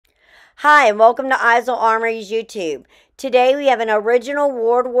Hi, and welcome to Eisel Armory's YouTube. Today we have an original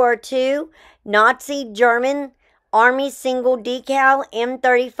World War II Nazi German Army single decal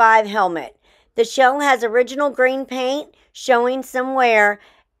M35 helmet. The shell has original green paint showing some wear,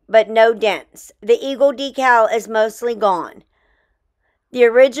 but no dents. The eagle decal is mostly gone. The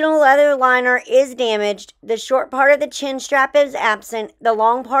original leather liner is damaged. The short part of the chin strap is absent. The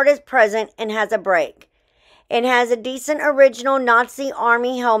long part is present and has a break. It has a decent original Nazi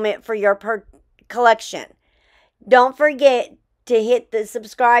Army helmet for your collection. Don't forget to hit the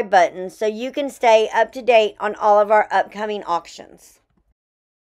subscribe button so you can stay up to date on all of our upcoming auctions.